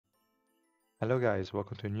Hello guys,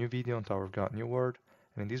 welcome to a new video on Tower of God New World,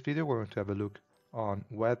 and in this video we're going to have a look on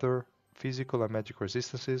whether physical and magic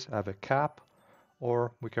resistances have a cap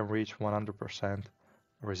or we can reach 100%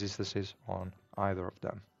 resistances on either of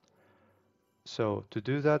them. So to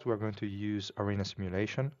do that we're going to use arena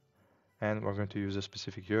simulation, and we're going to use a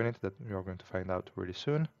specific unit that we are going to find out really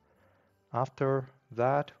soon. After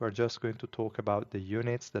that we're just going to talk about the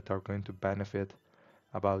units that are going to benefit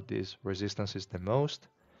about these resistances the most.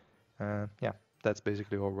 Yeah, that's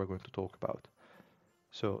basically all we're going to talk about.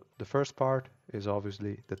 So the first part is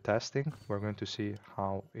obviously the testing. We're going to see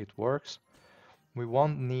how it works. We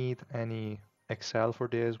won't need any Excel for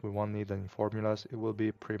this. We won't need any formulas. It will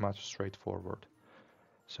be pretty much straightforward.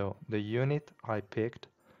 So the unit I picked,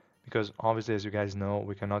 because obviously as you guys know,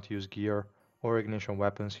 we cannot use gear or ignition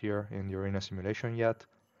weapons here in the arena simulation yet.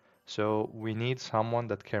 So we need someone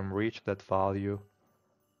that can reach that value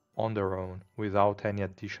on their own without any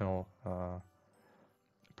additional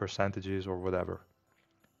percentages or whatever.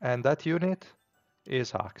 And that unit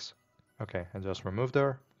is Axe. Okay, I just removed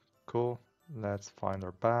her. Cool. Let's find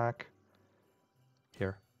her back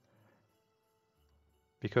here.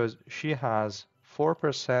 Because she has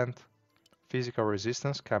 4% physical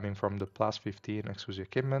resistance coming from the plus 15 exclusive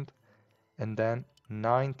equipment, and then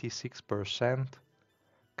 96%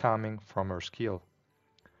 coming from her skill.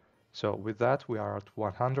 So with that we are at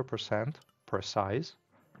 100% precise,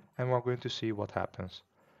 and we're going to see what happens.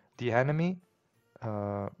 The enemy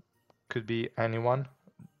could be anyone.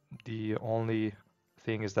 The only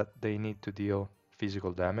thing is that they need to deal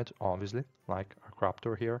physical damage, obviously, like a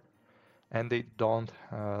Craptor here, and they don't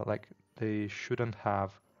they shouldn't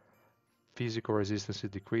have physical resistance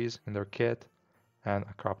decrease in their kit, and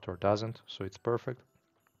a Craptor doesn't, so it's perfect.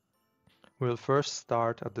 We'll first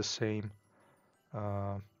start at the same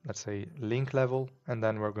let's say link level, and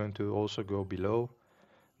then we're going to also go below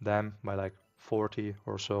them by like 40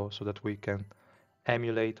 or so that we can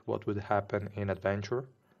emulate what would happen in adventure.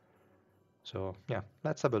 So yeah,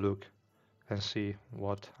 let's have a look and see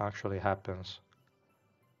what actually happens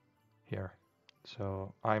here.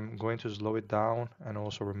 So I'm going to slow it down and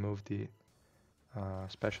also remove the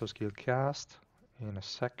special skill cast in a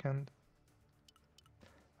second.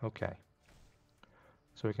 Okay,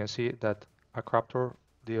 so we can see that a Craptor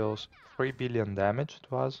deals 3 billion damage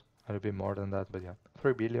to us, a little bit more than that, but yeah,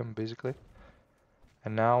 3 billion basically.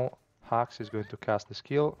 And now Hax is going to cast the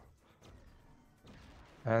skill,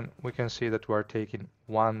 and we can see that we're taking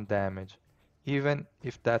 1 damage. Even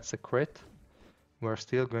if that's a crit, we're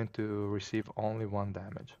still going to receive only 1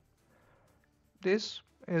 damage. This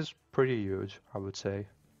is pretty huge, I would say.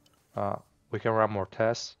 We can run more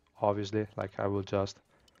tests, obviously, like I will just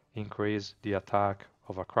increase the attack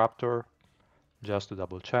of a Craptor just to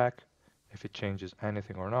double check if it changes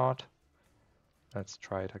anything or not. Let's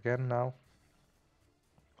try it again now.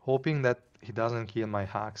 Hoping that he doesn't kill my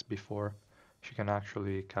Hax before she can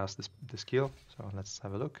actually cast the skill. So let's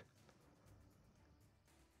have a look.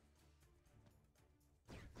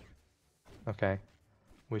 Okay,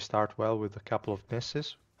 we start well with a couple of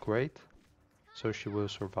misses. Great. So she will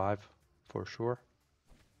survive for sure.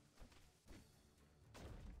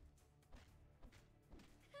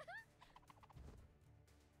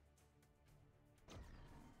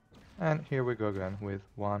 And here we go again with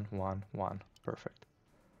 1, 1, 1. Perfect.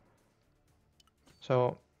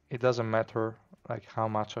 So it doesn't matter like how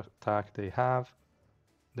much attack they have.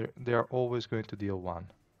 They are always going to deal 1.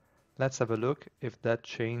 Let's have a look if that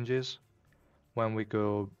changes when we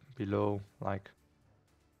go below like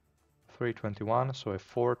 321, so a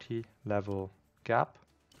 40 level gap.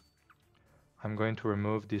 I'm going to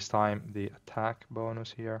remove this time the attack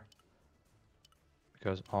bonus here,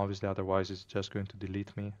 because obviously otherwise it's just going to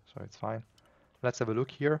delete me, so it's fine. Let's have a look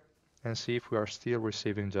here and see if we are still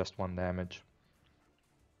receiving just 1 damage.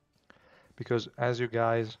 Because as you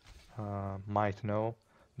guys might know,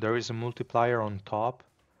 there is a multiplier on top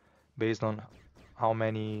based on how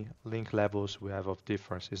many link levels we have of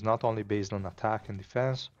difference. It's not only based on attack and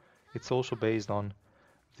defense, it's also based on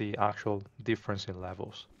the actual difference in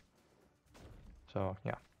levels. So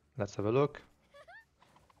yeah, let's have a look.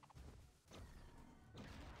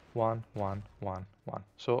 1, 1, 1, 1.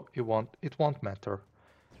 So it won't matter.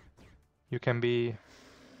 You can be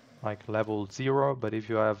like level 0, but if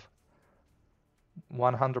you have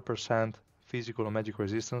 100% physical or magic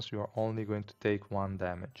resistance, you are only going to take 1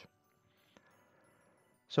 damage.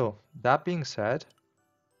 So that being said,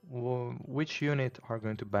 which unit are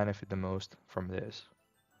going to benefit the most from this?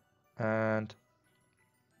 And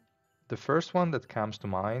the first one that comes to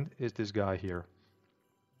mind is this guy here.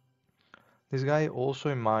 This guy also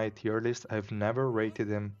in my tier list, I've never rated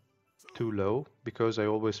him too low because I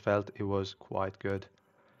always felt it was quite good.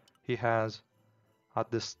 He has, at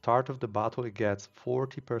the start of the battle, he gets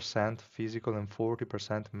 40% physical and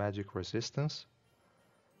 40% magic resistance.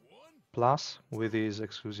 Plus, with his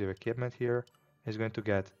exclusive equipment here, he's going to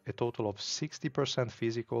get a total of 60%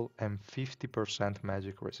 physical and 50%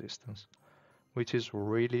 magic resistance, which is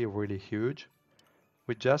really, really huge.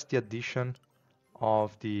 With just the addition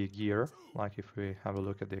of the gear, like if we have a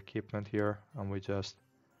look at the equipment here and we just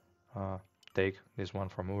take this one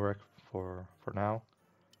from Urek for now.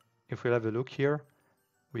 If we have a look here,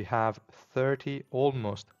 we have 30,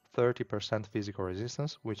 almost 30% physical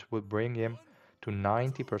resistance, which would bring him to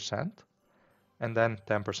 90%, and then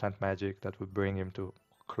 10% magic that would bring him to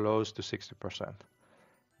close to 60%.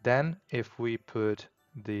 Then if we put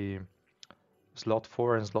the slot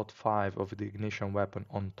 4 and slot 5 of the ignition weapon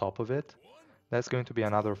on top of it, that's going to be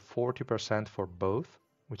another 40% for both,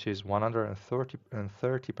 which is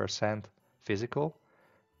 130% physical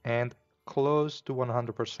and close to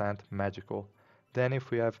 100% magical. Then if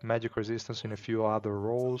we have magic resistance in a few other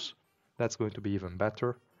rolls, that's going to be even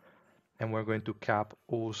better. And we're going to cap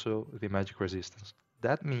also the magic resistance.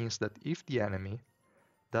 That means that if the enemy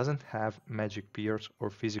doesn't have magic peers or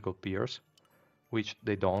physical peers, which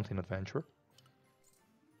they don't in Adventure,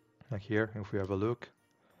 like here, if we have a look,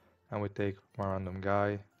 and we take one random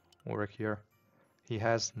guy over here, he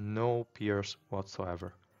has no peers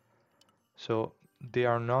whatsoever. So they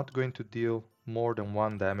are not going to deal more than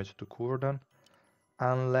 1 damage to Kurdan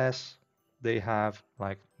unless they have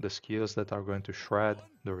like the skills that are going to shred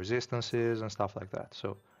the resistances and stuff like that.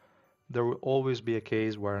 So there will always be a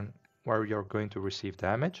case where you're going to receive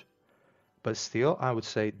damage, but still I would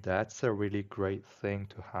say that's a really great thing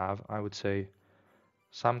to have. I would say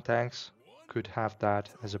some tanks could have that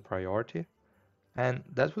as a priority, and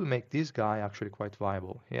that will make this guy actually quite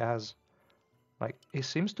viable. He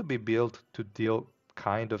seems to be built to deal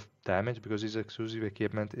kind of damage because his exclusive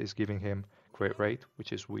equipment is giving him crit rate,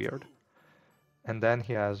 which is weird. And then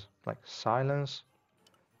he has like silence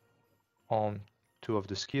on 2 of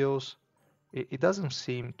the skills. It doesn't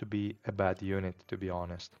seem to be a bad unit, to be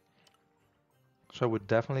honest. So I would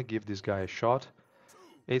definitely give this guy a shot.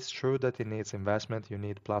 It's true that it needs investment. You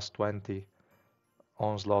need plus 20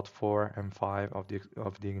 on slot 4 and 5 of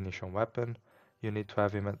the ignition weapon. You need to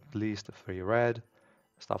have him at least 3 red,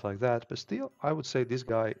 stuff like that. But still, I would say this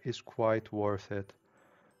guy is quite worth it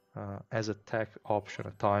as a tech option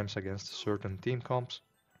at times against certain team comps.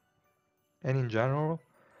 And in general,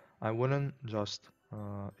 I wouldn't just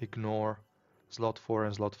ignore slot 4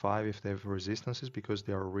 and slot 5 if they have resistances, because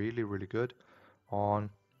they are really, really good on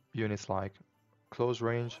units like close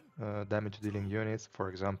range damage dealing units. For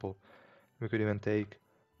example, we could even take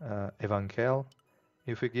Evankel.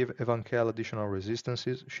 If we give Evankel additional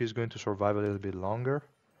resistances, she's going to survive a little bit longer.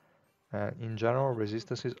 In general,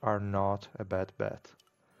 resistances are not a bad bet.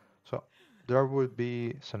 So there would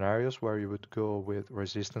be scenarios where you would go with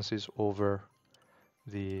resistances over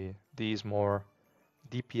these more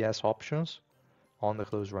DPS options on the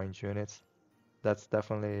close range units. That's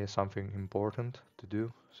definitely something important to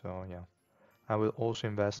do. So yeah, I will also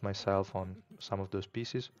invest myself on some of those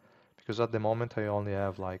pieces, because at the moment I only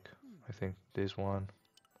have like, I think this one.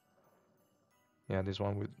 Yeah, this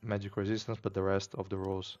one with magic resistance, but the rest of the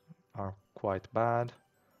rolls are quite bad.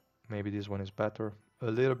 Maybe this one is better. A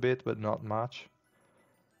little bit, but not much.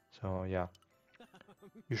 So yeah.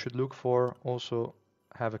 You should look for also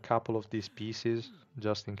have a couple of these pieces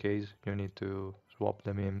just in case you need to swap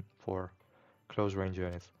them in for close range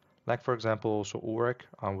units. Like for example also Urek,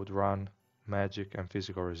 I would run magic and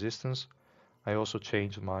physical resistance. I also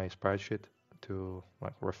changed my spreadsheet to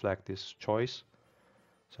like reflect this choice.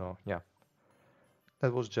 So yeah,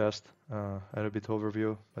 that was just a little bit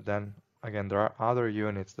overview, but then again there are other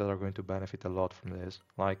units that are going to benefit a lot from this.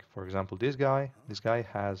 Like for example this guy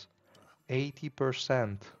has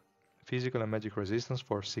 80% physical and magic resistance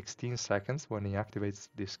for 16 seconds when he activates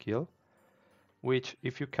this skill, which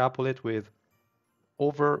if you couple it with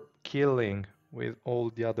overkilling with all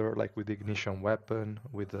the other, like with the ignition weapon,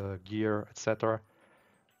 with the gear, etc.,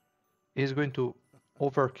 is going to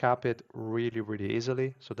overcap it really, really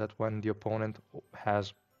easily, so that when the opponent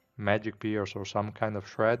has magic pierce or some kind of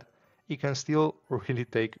shred, he can still really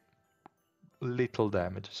take little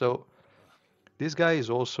damage. So this guy is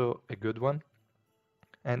also a good one.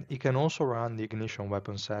 And he can also run the ignition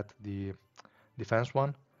weapon set, the defense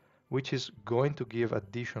one, which is going to give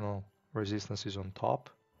additional resistances on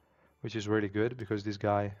top, which is really good because this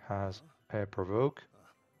guy has a provoke,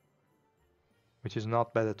 which is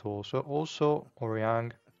not bad at all. So also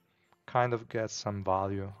Oriang kind of gets some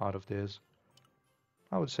value out of this.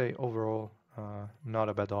 I would say overall not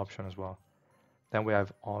a bad option as well. Then we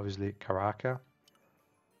have obviously Karaka.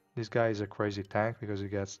 This guy is a crazy tank because he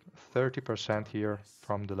gets 30% here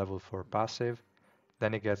from the level 4 passive.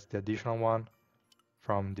 Then he gets the additional one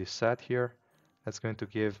from this set here. That's going to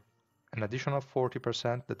give an additional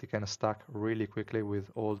 40% that he can stack really quickly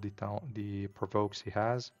with all the provokes he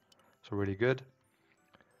has. So really good.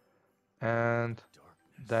 And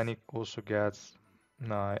then he also gets,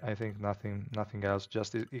 no, I think nothing else.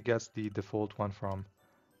 Just he gets the default one from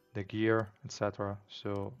the gear, etc.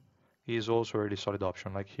 So he is also a really solid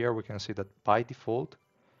option. Like here we can see that by default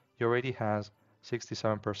he already has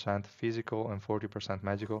 67% physical and 40%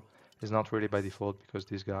 magical. It's not really by default because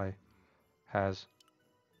this guy has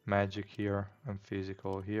magic here and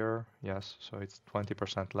physical here. Yes, so it's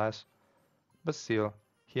 20% less. But still,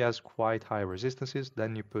 he has quite high resistances.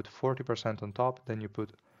 Then you put 40% on top, then you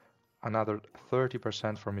put another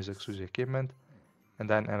 30% from his exclusive equipment, and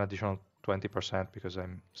then an additional 20% because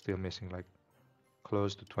I'm still missing like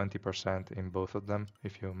close to 20% in both of them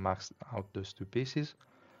if you max out those two pieces.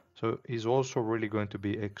 So he's also really going to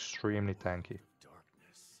be extremely tanky.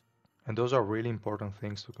 And those are really important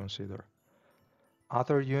things to consider.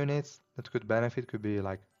 Other units that could benefit could be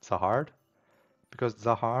like Zahard, because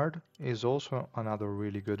Zahard is also another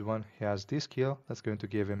really good one. He has this skill that's going to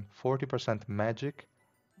give him 40% magic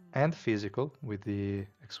and physical with the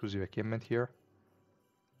exclusive equipment here.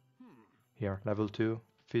 Here, level 2,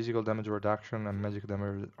 physical damage reduction and magic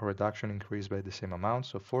damage reduction increased by the same amount,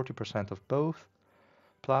 so 40% of both.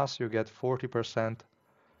 Plus you get 40%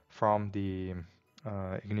 from the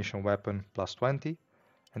ignition weapon plus 20,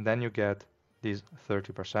 and then you get these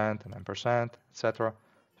 30% and 9%, etc.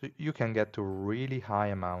 So you can get to really high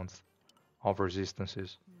amounts of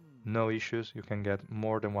resistances. No issues, you can get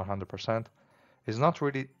more than 100%. It's not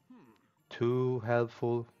really too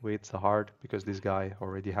helpful with the hard because this guy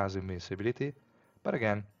already has invincibility, but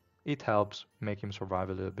again, it helps make him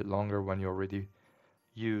survive a little bit longer when you already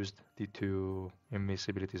used the 2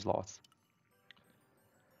 invincibility slots.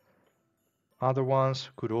 Other ones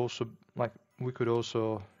could also, like, we could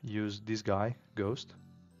also use this guy, Ghost,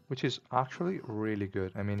 which is actually really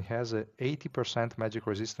good. I mean, he has a 80% magic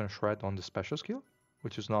resistance shred on the special skill,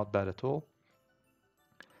 which is not bad at all.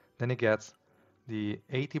 Then he gets the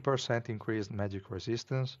 80% increased magic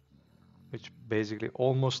resistance, which basically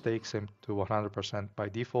almost takes him to 100% by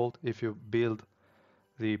default. If you build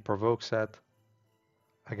the provoke set,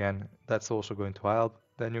 again, that's also going to help.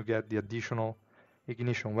 Then you get the additional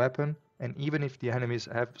ignition weapon, and even if the enemies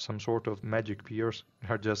have some sort of magic pierce,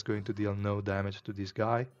 they're just going to deal no damage to this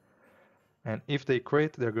guy. And if they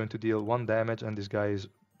crit, they're going to deal 1 damage, and this guy is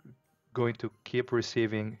going to keep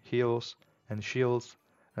receiving heals and shields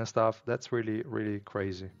and stuff. That's really, really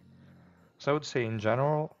crazy. So I would say in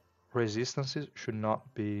general, resistances should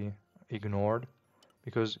not be ignored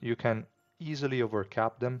because you can easily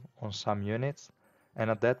overcap them on some units, and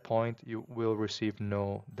at that point you will receive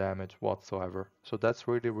no damage whatsoever. So that's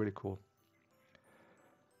really, really cool.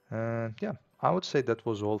 And yeah, I would say that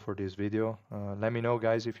was all for this video. Let me know,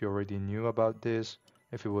 guys, if you already knew about this,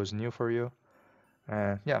 if it was new for you.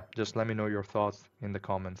 And yeah, just let me know your thoughts in the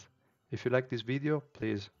comments. If you like this video,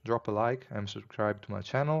 please drop a like and subscribe to my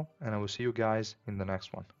channel, and I will see you guys in the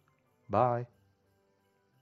next one. Bye!